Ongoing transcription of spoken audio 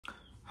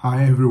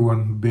Hi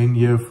everyone, Ben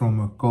here from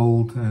a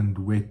cold and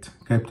wet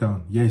Cape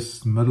Town.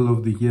 Yes, middle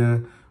of the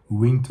year,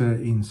 winter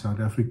in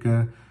South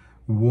Africa.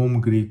 Warm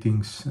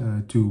greetings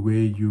to where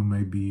you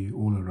may be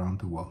all around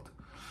the world.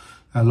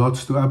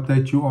 Lots to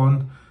update you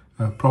on.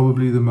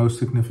 Probably the most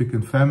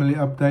significant family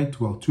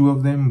update, well, two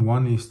of them.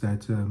 One is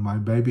that my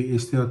baby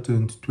Esther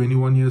turned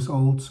 21 years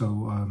old,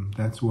 so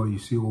that's why you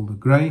see all the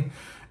grey.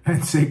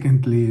 And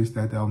secondly is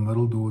that our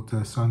middle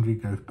daughter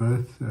Sandri gave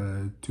birth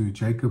to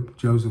Jacob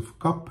Joseph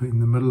Kopp in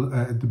the middle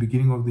at the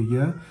beginning of the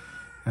year,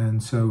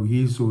 and so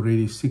he's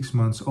already 6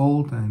 months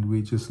old, and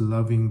we're just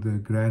loving the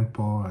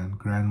grandpa and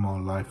grandma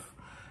life.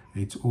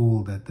 It's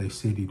all that they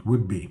said it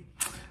would be,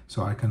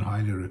 so I can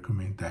highly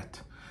recommend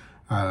that.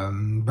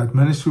 But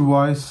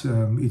ministry-wise,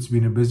 it's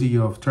been a busy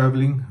year of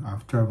traveling.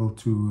 I've traveled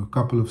to a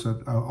couple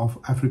of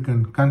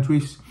African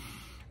countries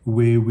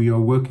where we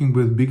are working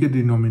with bigger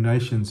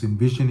denominations,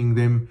 envisioning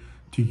them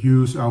to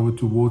use our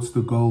Towards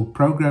the Goal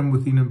program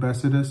within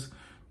Ambassadors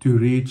to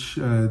reach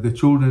the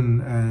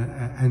children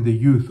and the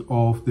youth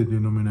of the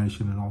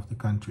denomination and of the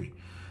country.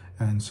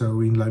 And so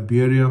in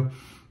Liberia,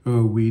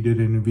 we did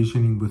an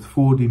envisioning with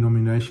 4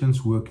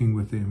 denominations working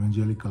with the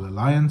Evangelical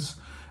Alliance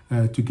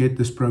to get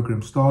this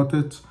program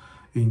started.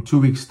 In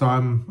 2 weeks'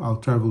 time, I'll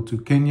travel to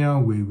Kenya,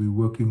 where we're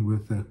working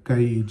with the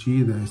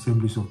KEG, the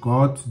Assemblies of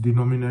God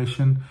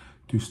denomination,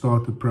 to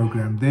start the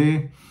program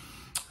there.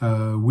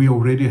 We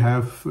already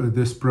have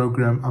this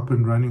program up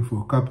and running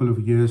for a couple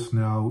of years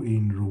now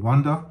in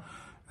Rwanda,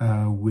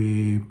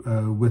 where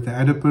with the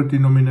Adapur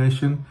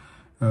denomination,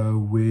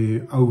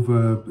 where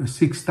over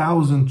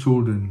 6,000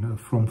 children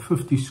from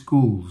 50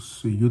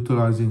 schools,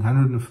 utilizing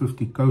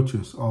 150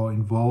 coaches, are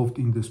involved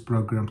in this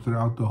program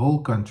throughout the whole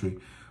country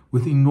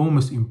with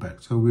enormous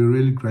impact. So we're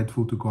really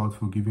grateful to God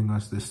for giving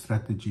us this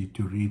strategy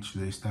to reach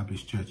the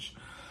established church.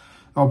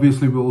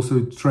 Obviously, we're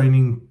also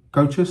training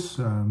coaches,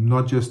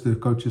 not just the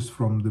coaches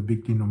from the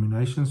big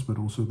denominations, but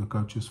also the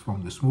coaches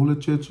from the smaller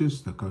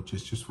churches, the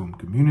coaches just from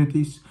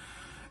communities.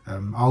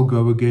 I'll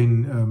go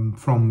again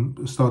from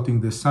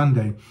starting this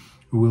Sunday.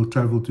 We'll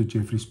travel to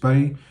Jeffreys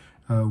Bay,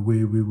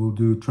 where we will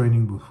do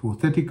training for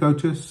 30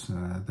 coaches.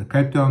 The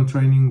Cape Town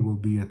training will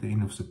be at the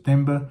end of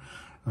September.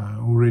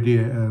 Already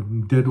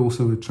did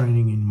also a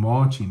training in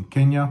March in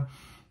Kenya,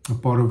 a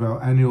part of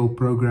our annual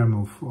program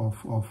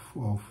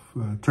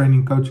of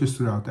training coaches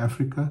throughout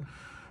Africa.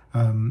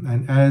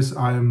 And as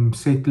I'm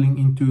settling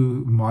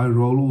into my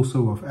role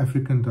also of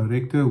African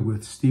director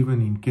with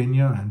Stephen in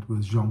Kenya and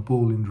with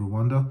Jean-Paul in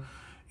Rwanda,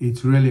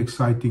 it's really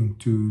exciting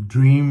to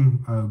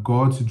dream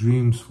God's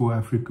dreams for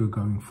Africa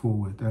going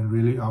forward, and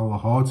really our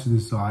heart's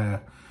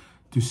desire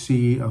to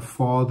see a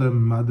father,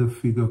 mother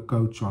figure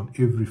coach on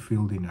every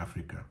field in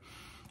Africa.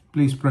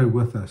 Please pray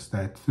with us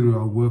that through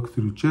our work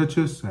through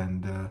churches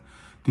and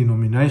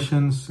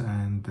denominations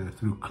and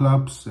through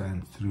clubs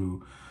and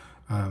through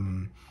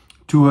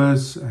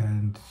tours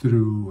and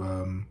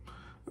through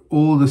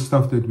all the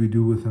stuff that we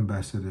do with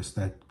Ambassadors,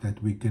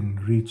 that we can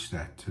reach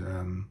that.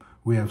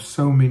 We have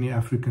so many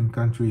African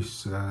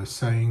countries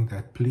saying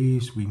that,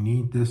 please, we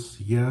need this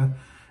here,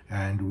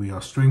 and we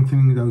are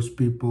strengthening those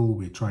people.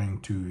 We're trying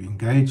to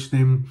engage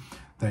them.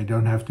 They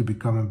don't have to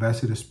become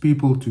Ambassadors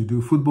people to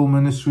do football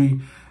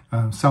ministry.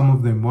 Some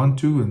of them want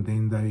to, and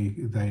then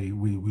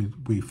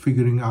we're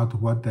figuring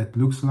out what that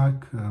looks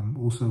like.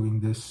 Also in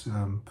this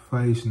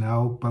phase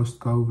now,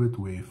 post-COVID,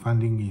 where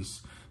funding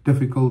is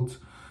difficult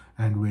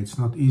and where it's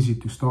not easy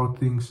to start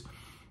things,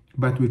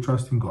 but we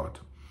trust in God.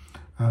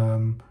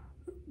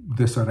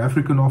 The South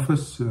African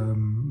office,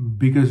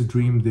 biggest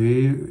dream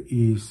there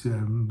is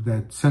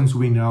that since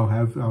we now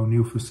have our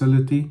new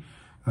facility,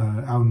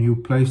 our new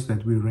place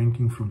that we're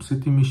renting from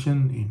City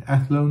Mission in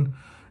Athlone,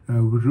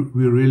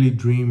 we really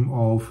dream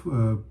of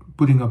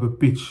putting up a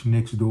pitch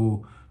next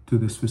door to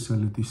this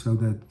facility, so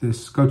that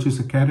this Coaches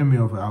Academy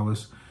of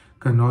ours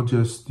can not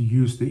just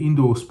use the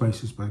indoor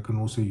spaces, but can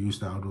also use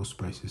the outdoor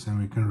spaces, and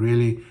we can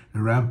really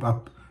ramp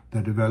up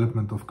the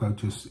development of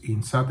coaches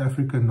in South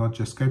Africa, not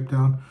just Cape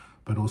Town,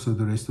 but also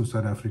the rest of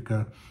South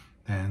Africa,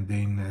 and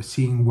then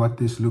seeing what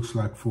this looks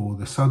like for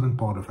the southern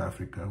part of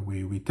Africa,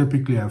 where we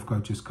typically have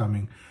coaches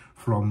coming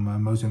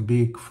from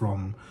Mozambique,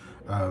 from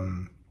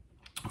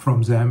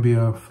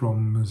Zambia,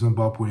 from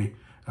Zimbabwe,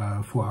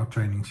 for our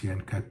trainings here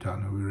in Cape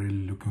Town, and we're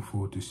really looking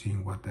forward to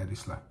seeing what that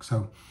is like.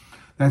 So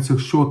that's a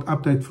short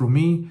update from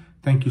me.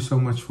 Thank you so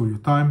much for your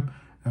time.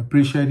 I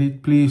appreciate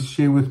it. Please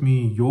share with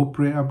me your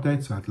prayer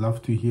updates. I'd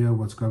love to hear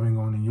what's going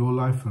on in your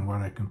life and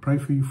what I can pray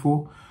for you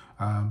for.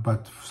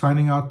 But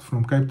signing out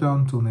from Cape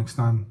Town, till next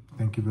time,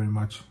 thank you very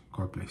much.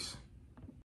 God bless.